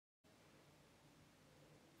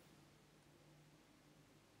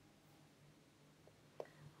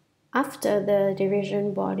After the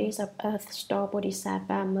division, bodies of earth star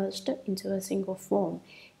Bodhisattva merged into a single form.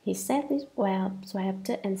 He sat his wept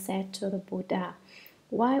and said to the Buddha,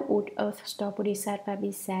 "Why would earth star Bodhisattva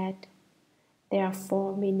be sad?" There are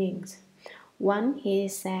four meanings. One, he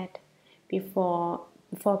said, before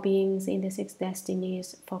beings in the six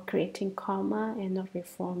destinies, for creating karma and not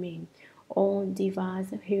reforming. All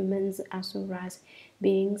devas, humans, asuras,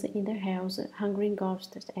 beings in the hells, hungry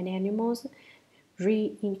ghosts, and animals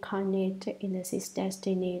reincarnate in the six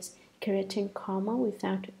destinies, creating karma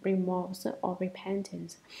without remorse or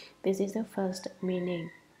repentance. This is the first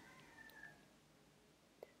meaning.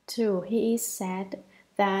 2. He is said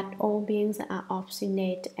that all beings are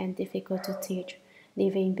obstinate and difficult to teach.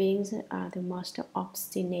 Living beings are the most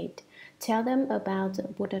obstinate. Tell them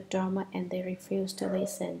about Buddha Dharma and they refuse to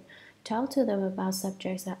listen. Talk to them about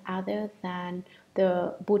subjects other than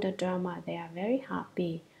the Buddha Dharma. They are very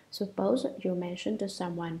happy. Suppose you mention to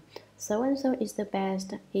someone, "So and so is the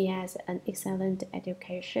best. He has an excellent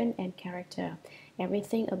education and character.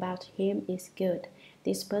 Everything about him is good."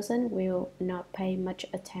 This person will not pay much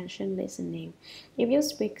attention listening. If you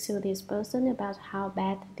speak to this person about how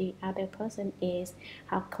bad the other person is,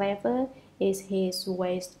 how clever is his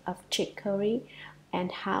ways of trickery,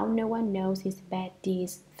 and how no one knows his bad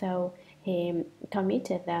deeds though he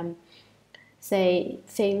committed them, say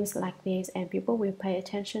things like this, and people will pay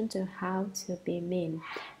attention to how to be mean.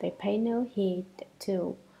 They pay no heed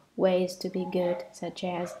to ways to be good, such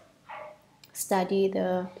as study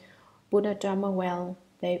the Buddha Dharma well.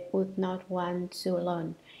 They would not want to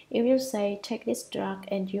learn. If you say, "Take this drug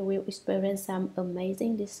and you will experience some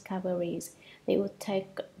amazing discoveries," they would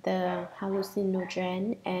take the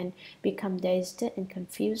hallucinogen and become dazed and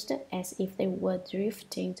confused as if they were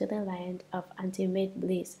drifting to the land of ultimate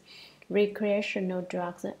bliss. Recreational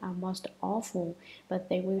drugs are most awful, but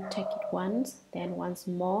they will take it once, then once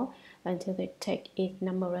more, until they take it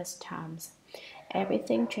numerous times.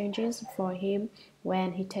 Everything changes for him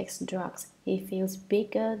when he takes drugs. He feels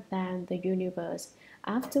bigger than the universe.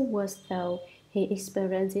 Afterwards, though, he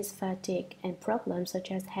experiences fatigue and problems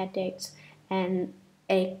such as headaches and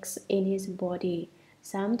aches in his body.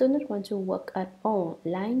 Some do not want to work at all,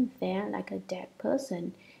 lying there like a dead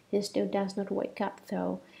person. He still does not wake up,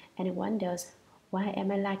 though, and wonders, "Why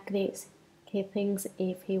am I like this?" He thinks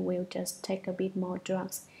if he will just take a bit more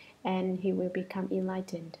drugs, and he will become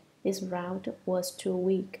enlightened. This route was too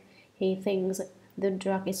weak. He thinks the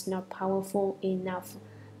drug is not powerful enough.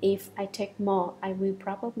 If I take more, I will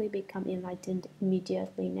probably become enlightened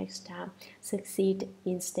immediately next time, succeed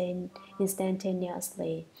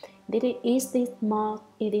instantaneously.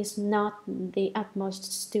 It is not the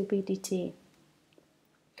utmost stupidity.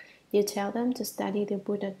 You tell them to study the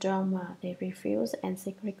Buddha Dharma. They refuse and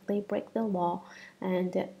secretly break the law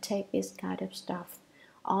and take this kind of stuff.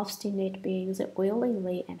 Obstinate beings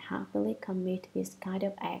willingly and happily commit this kind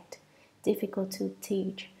of act. Difficult to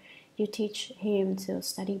teach. You teach him to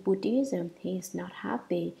study Buddhism. He is not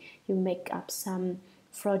happy. You make up some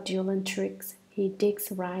fraudulent tricks. He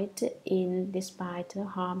digs right in despite the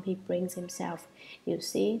harm he brings himself. You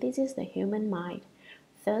see, this is the human mind.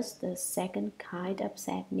 Thus, the second kind of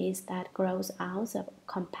sadness that grows out of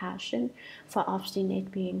compassion for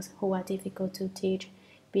obstinate beings who are difficult to teach,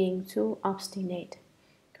 being too obstinate.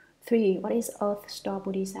 3. What is Earth Star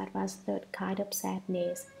Bodhisattva's third kind of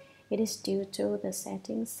sadness? It is due to the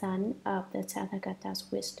setting sun of the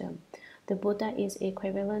Tathagata's wisdom. The Buddha is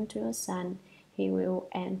equivalent to a sun. He will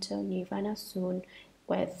enter Nirvana soon,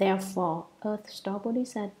 where therefore Earth Star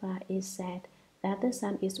Bodhisattva is sad that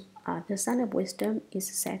the sun of wisdom is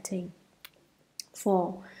setting.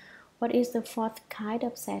 4. What is the fourth kind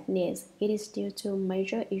of sadness? It is due to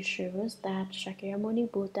major issues that Shakyamuni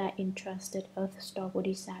Buddha entrusted Earth Star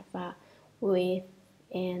Bodhisattva with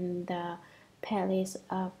in the palace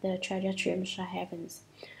of the Trayastrimsha Heavens.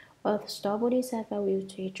 Earth Star Bodhisattva will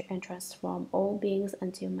teach and transform all beings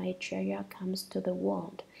until Maitreya comes to the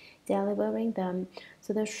world, delivering them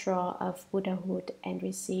to the shore of Buddhahood and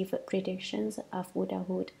receive predictions of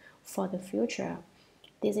Buddhahood for the future.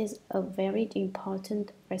 This is a very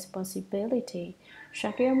important responsibility.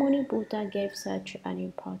 Shakyamuni Buddha gave such an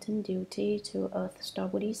important duty to Earth Star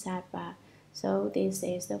Bodhisattva, so this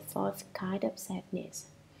is the fourth kind of sadness.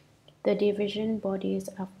 The division bodies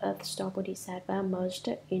of Earth Star Bodhisattva merged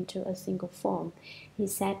into a single form. He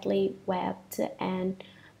sadly wept and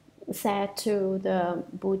said to the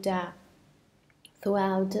Buddha,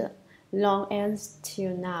 "Throughout long years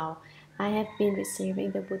till now, I have been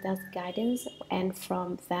receiving the Buddha's guidance, and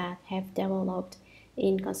from that have developed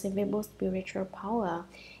inconceivable spiritual power,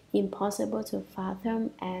 impossible to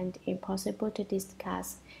fathom and impossible to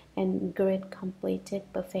discuss. and great completed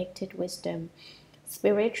perfected wisdom.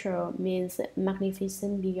 Spiritual means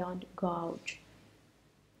magnificent beyond gauge.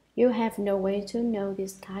 You have no way to know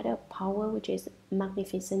this kind of power which is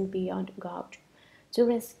magnificent beyond gauge. To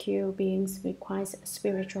rescue beings requires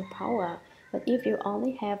spiritual power, but if you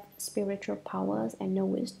only have spiritual powers and no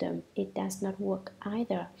wisdom, it does not work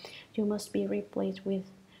either. You must be replete with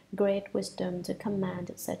great wisdom to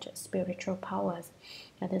command such spiritual powers.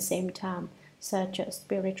 At the same time, such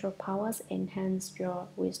spiritual powers enhance your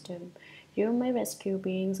wisdom. You may rescue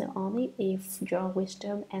beings only if your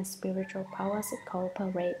wisdom and spiritual powers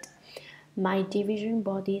cooperate. My division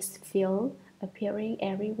bodies feel appearing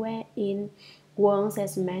everywhere in worlds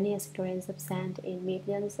as many as grains of sand in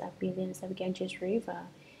millions of billions of Ganges River.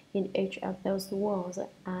 In each of those worlds,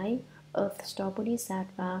 I, Earth Star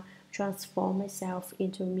Bodhisattva, transform myself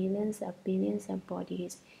into millions of billions of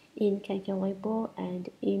bodies, incalculable and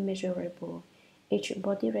immeasurable. Each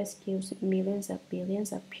body rescues millions of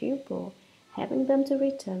billions of people, helping them to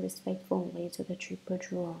return respectfully to the Triple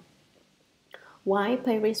Jewel. Why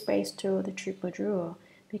pay respect to the Triple Jewel?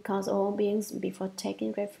 Because all beings, before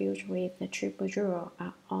taking refuge with the Triple Jewel,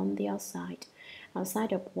 are on the outside.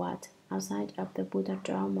 Outside of what? Outside of the Buddha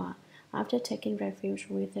Dharma. After taking refuge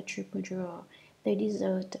with the Triple Jewel, they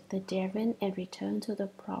desert the Devon and return to the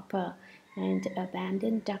proper and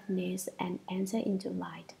abandon darkness and enter into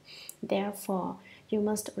light. Therefore, you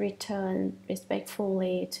must return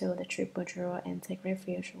respectfully to the Triple Jewel and take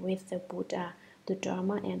refuge with the Buddha, the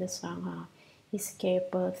Dharma, and the Sangha.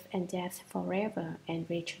 Escape birth and death forever and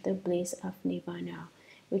reach the bliss of Nirvana,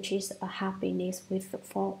 which is a happiness with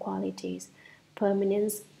four qualities: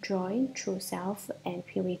 permanence, joy, true self, and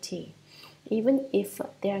purity. Even if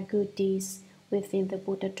their good deeds within the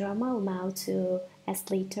Buddha Dharma amount to as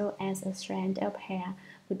little as a strand of hair,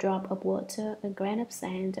 a drop of water, a grain of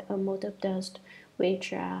sand, a mote of dust,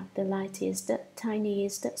 which are the lightest,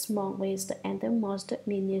 tiniest, smallest, and the most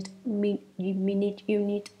minute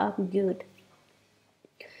unit of good.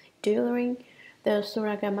 During the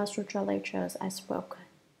Shuragama Sutra lectures, I spoke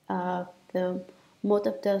of the mote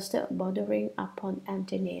of dust bordering upon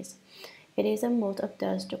emptiness. It is a mote of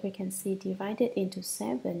dust we can see divided into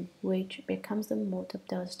 7, which becomes the mote of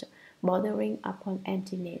dust bordering upon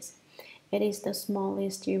emptiness. It is the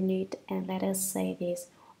smallest unit, and let us say this,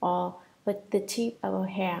 or but the tip of a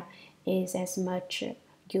hair is as much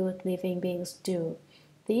good living beings do.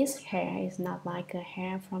 This hair is not like a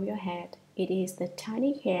hair from your head. It is the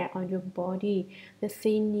tiny hair on your body, the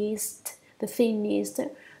thinnest,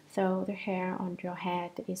 though the hair on your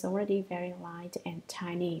head is already very light and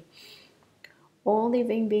tiny. All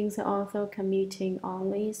living beings are also committing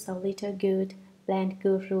only so little good, blend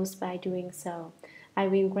good rules by doing so. I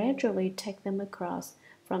will gradually take them across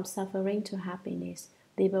from suffering to happiness,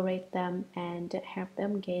 liberate them, and help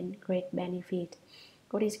them gain great benefit.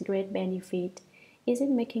 What is great benefit? Is it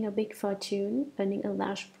making a big fortune, earning a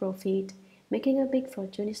large profit? Making a big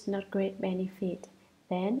fortune is not great benefit.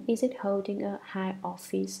 Then is it holding a high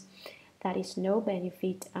office? That is no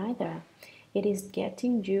benefit either. It is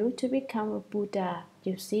getting you to become a Buddha.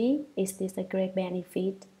 You see, is this a great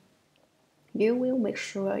benefit? Who will make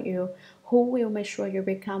sure you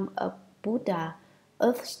become a Buddha?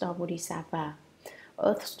 Earth Star Bodhisattva.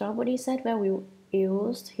 Earth Star Bodhisattva will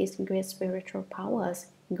use his great spiritual powers,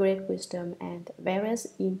 great wisdom, and various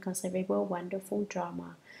inconceivable wonderful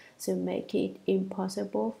Dharma to make it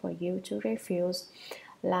impossible for you to refuse.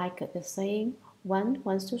 Like the saying, one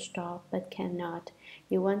wants to stop but cannot.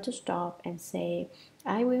 You want to stop and say,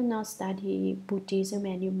 I will not study Buddhism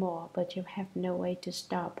anymore, but you have no way to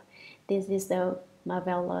stop. This is the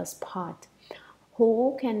marvelous part.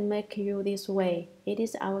 Who can make you this way? It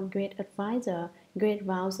is our great advisor, great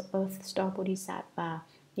vows Earth Star Bodhisattva.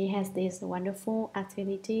 He has this wonderful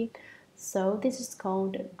activity, so this is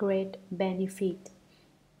called great benefit.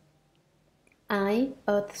 I,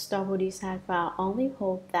 Earth Star Bodhisattva, only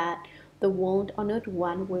hope that the world-honored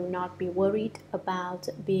one will not be worried about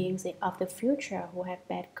beings of the future who have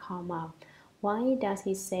bad karma. Why does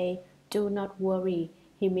he say, do not worry?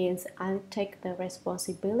 He means I'll take the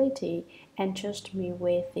responsibility and trust me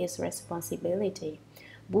with this responsibility.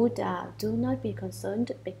 Buddha, do not be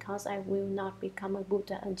concerned because I will not become a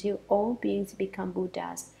Buddha until all beings become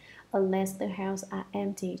Buddhas. Unless the hells are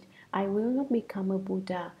emptied, I will not become a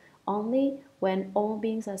Buddha. Only when all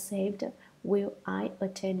beings are saved will I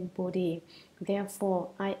attain Bodhi. Therefore,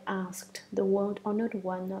 I asked the world-honored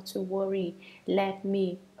one not to worry. Let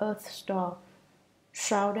me, Earth Star,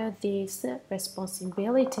 shoulder this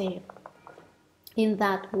responsibility. In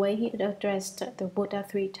that way, he addressed the Buddha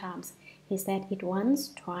 3 times. He said it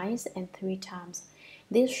once, twice, and 3 times.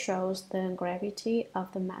 This shows the gravity of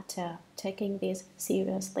the matter, taking this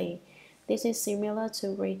seriously. This is similar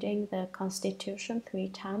to reading the Constitution 3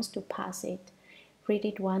 times to pass it. Read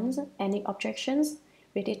it once. Any objections?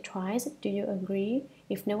 Read it twice. Do you agree?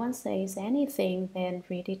 If no one says anything, then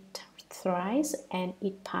read it thrice and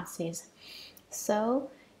it passes. So,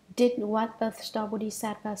 did what Earth Star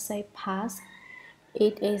Bodhisattva say pass?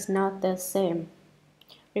 It is not the same.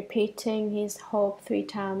 Repeating his hope 3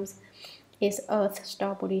 times is Earth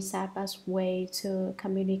Star Bodhisattva's way to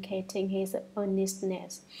communicating his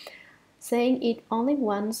earnestness. Saying it only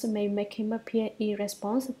once may make him appear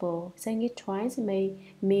irresponsible. Saying it twice may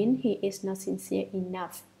mean he is not sincere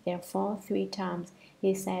enough. Therefore, 3 times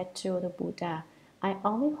he said to the Buddha, I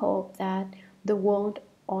only hope that the world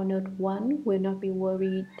honored one will not be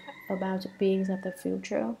worried about beings of the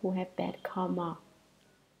future who have bad karma.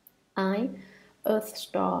 I, Earth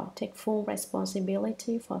Star, take full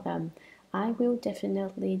responsibility for them. I will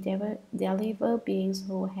definitely deliver beings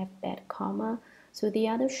who have bad karma to the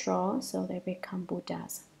other shore so they become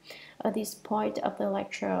Buddhas. At this point of the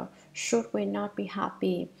lecture, should we not be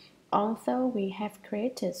happy? Although we have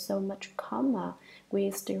created so much karma, we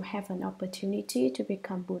still have an opportunity to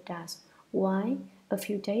become Buddhas. Why? A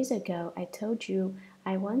few days ago, I told you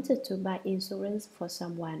I wanted to buy insurance for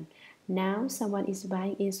someone. Now someone is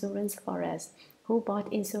buying insurance for us. Who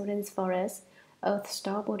bought insurance for us? Earth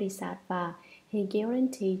Star Bodhisattva. He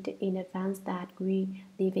guaranteed in advance that we,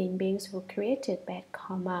 living beings who created bad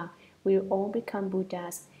karma, will all become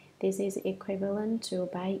Buddhas. This is equivalent to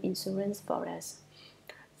buying insurance for us.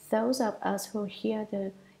 Those of us who hear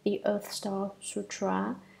the Earth Star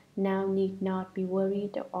Sutra now need not be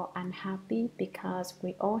worried or unhappy because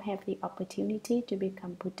we all have the opportunity to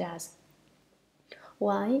become Buddhas.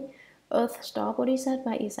 Why? Earth Star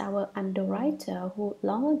Bodhisattva is our underwriter who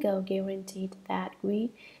long ago guaranteed that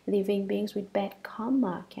we, living beings with bad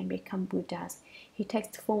karma, can become Buddhas. He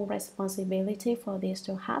takes full responsibility for this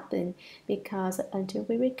to happen because until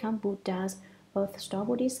we become Buddhas, Earth Star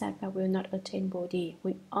Bodhisattva will not attain Bodhi.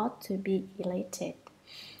 We ought to be elated.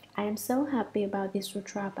 I am so happy about this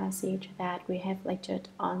sutra passage that we have lectured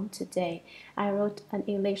on today. I wrote an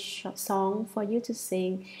English song for you to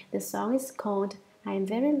sing. The song is called I am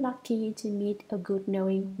very lucky to meet a good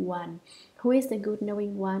knowing one. Who is the good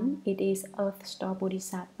knowing one? It is Earth Star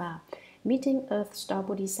Bodhisattva. Meeting Earth Star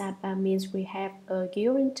Bodhisattva means we have a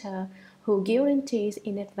guarantor who guarantees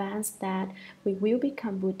in advance that we will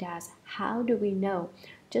become Buddhas. How do we know?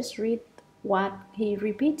 Just read what he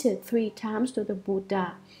repeated 3 times to the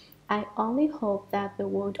Buddha. I only hope that the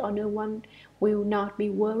world owner one will not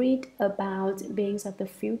be worried about beings of the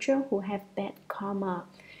future who have bad karma.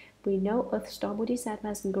 We know Earth Star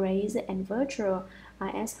Bodhisattva's grace and virtue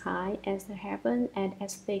are as high as the heaven and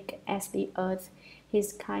as thick as the earth.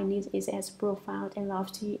 His kindness is as profound and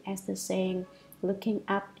lofty as the saying, looking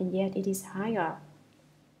up and yet it is higher,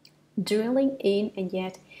 drilling in and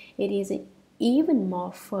yet it is even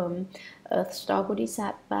more firm. Earth Star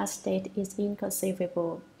Bodhisattva's state is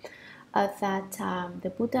inconceivable. At that time,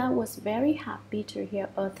 the Buddha was very happy to hear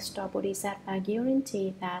Earth Star Bodhisattva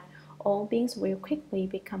guarantee that all beings will quickly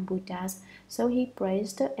become Buddhas, so he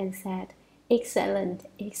praised and said, Excellent,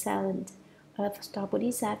 excellent. Earth Star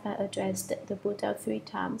Bodhisattva addressed the Buddha 3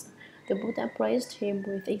 times. The Buddha praised him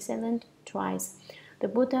with excellent twice. The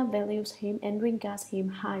Buddha values him and regards him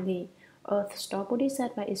highly. Earth Star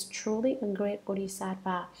Bodhisattva is truly a great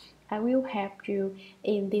Bodhisattva. I will help you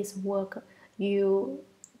in this work you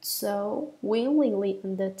so willingly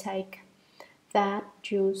undertake, that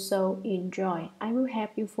you so enjoy. I will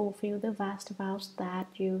help you fulfill the vast vows that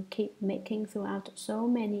you keep making throughout so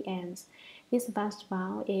many ends. This vast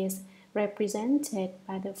vow is represented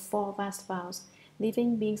by the 4 vast vows.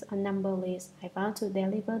 Living beings are numberless. I vow to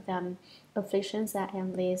deliver them. Afflictions are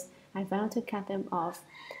endless. I vow to cut them off.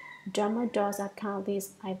 Dharma doors are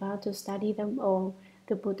countless. I vow to study them all.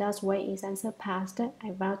 The Buddha's way is unsurpassed.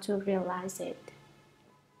 I vow to realize it.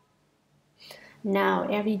 Now,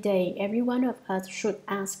 every day, every one of us should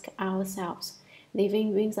ask ourselves,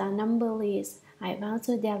 living beings are numberless. I vow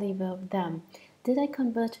to deliver them. Did I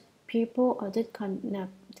convert people or did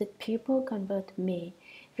people convert me?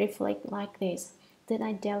 Reflect like this. Did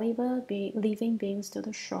I deliver living beings to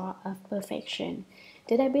the shore of perfection?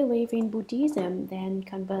 Did I believe in Buddhism, then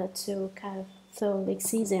convert to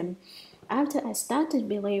Catholicism? After I started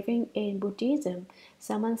believing in Buddhism,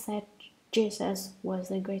 someone said Jesus was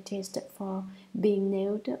the greatest for being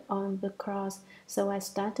nailed on the cross, so I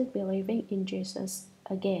started believing in Jesus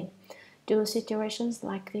again. Do situations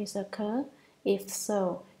like this occur? If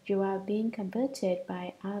so, you are being converted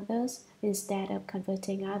by others instead of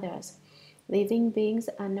converting others. Living beings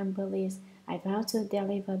are numberless. I vow to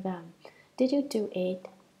deliver them. Did you do it?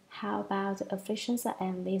 How about afflictions are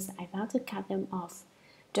endless? I vow to cut them off.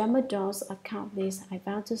 Dharma doors are countless. I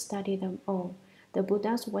vow to study them all. The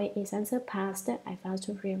Buddha's way is unsurpassed. I vow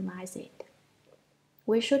to realize it.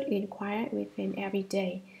 We should inquire within every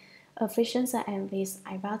day. Afflictions are endless.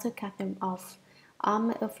 I vow to cut them off. Are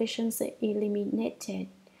my afflictions eliminated?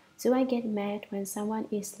 Do I get mad when someone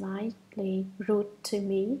is slightly rude to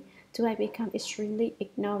me? Do I become extremely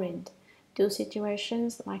ignorant? Do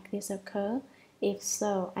situations like this occur? If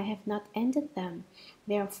so, I have not ended them.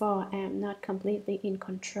 Therefore, I am not completely in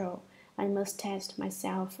control. I must test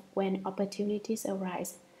myself when opportunities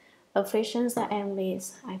arise. Afflictions are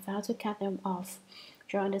endless. I vow to cut them off.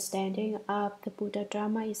 Your understanding of the Buddha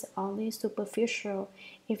Dharma is only superficial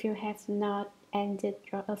if you have not ended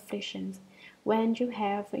your afflictions. When you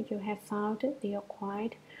have found the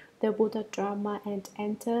acquired the Buddha Dharma and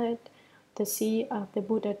entered the sea of the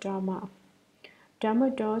Buddha Dharma.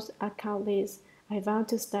 Dharma doors are countless. I vow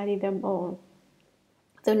to study them all.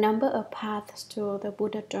 The number of paths to the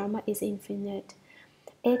Buddha Dharma is infinite.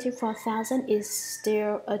 84,000 is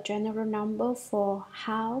still a general number, for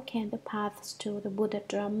how can the paths to the Buddha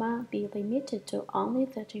Dharma be limited to only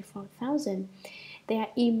 34,000? They are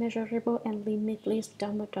immeasurable and limitless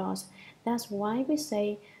Dharma doors. That's why we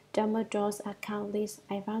say Dharma doors are countless.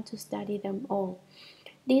 I vow to study them all.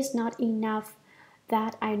 It is not enough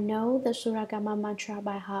that I know the Shuragama Mantra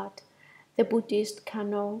by heart. The Buddhist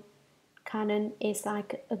canon is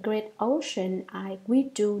like a great ocean. We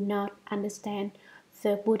do not understand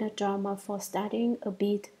the Buddha Dharma for studying a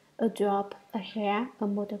bit, a drop, a hair, a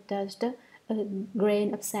mote of dust, a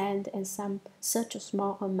grain of sand, and some such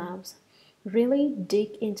small amounts. Really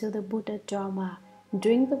dig into the Buddha Dharma.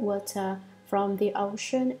 Drink the water from the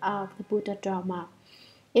ocean of the Buddha Dharma.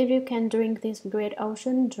 If you can drink this great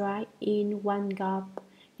ocean dry in one gulp,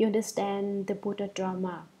 you understand the Buddha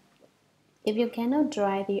Dharma. If you cannot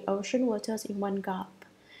dry the ocean waters in one gulp,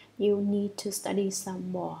 you need to study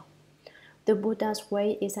some more. The Buddha's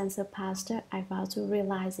way is unsurpassed. I vow to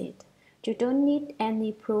realize it. You don't need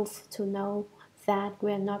any proof to know that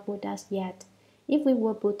we are not Buddhas yet. If we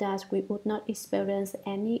were Buddhas, we would not experience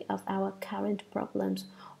any of our current problems,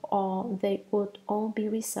 or they would all be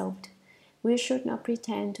resolved. We should not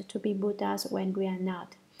pretend to be Buddhas when we are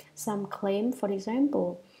not. Some claim, for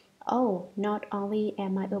example, oh, not only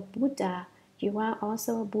am I a Buddha, you are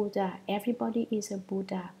also a Buddha. Everybody is a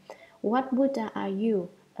Buddha. What Buddha are you?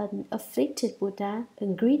 An afflicted Buddha, a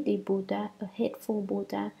greedy Buddha, a hateful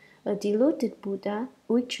Buddha, a deluded Buddha,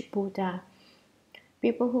 which Buddha?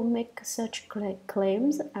 People who make such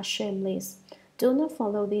claims are shameless. Do not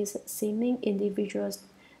follow these seeming individuals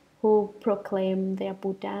who proclaim they are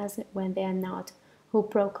Buddhas when they are not, who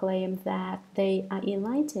proclaim that they are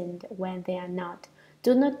enlightened when they are not.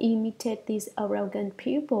 Do not imitate these arrogant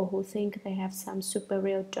people who think they have some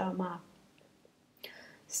superior Dharma.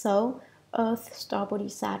 So, Earth Star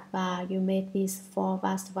Bodhisattva, you made these 4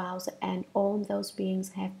 vast vows, and all those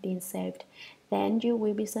beings have been saved. Then you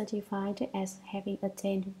will be certified as having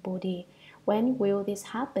attained Bodhi. When will this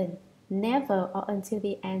happen? Never, or until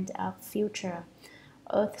the end of future.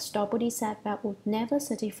 Earth Star Bodhisattva would never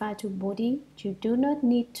certify to Bodhi. You do not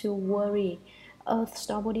need to worry. Earth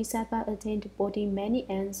Star Bodhisattva attained Bodhi many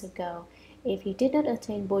eons ago. If he did not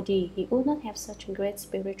attain Bodhi, he would not have such great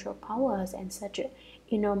spiritual powers and such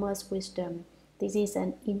enormous wisdom. This is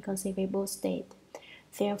an inconceivable state.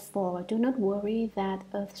 Therefore, do not worry that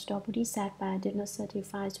Earth Star Bodhisattva did not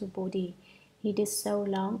certify to Bodhi. He did so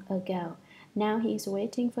long ago. Now he is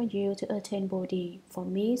waiting for you to attain Bodhi, for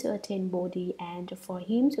me to attain Bodhi, and for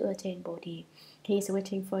him to attain Bodhi. He is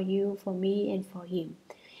waiting for you, for me, and for him.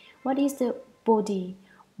 What is the Bodhi?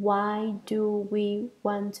 Why do we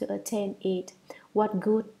want to attain it? What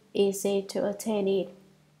good is it to attain it?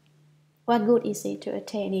 What good is it to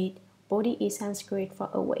attain it? Bodhi is Sanskrit for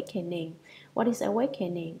awakening. What is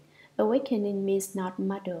awakening? Awakening means not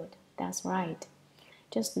muddled. That's right.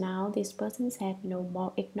 Just now, this person said no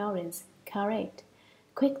more ignorance. Correct.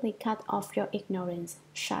 Quickly cut off your ignorance.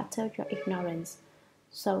 Shatter your ignorance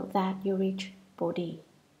so that you reach Bodhi.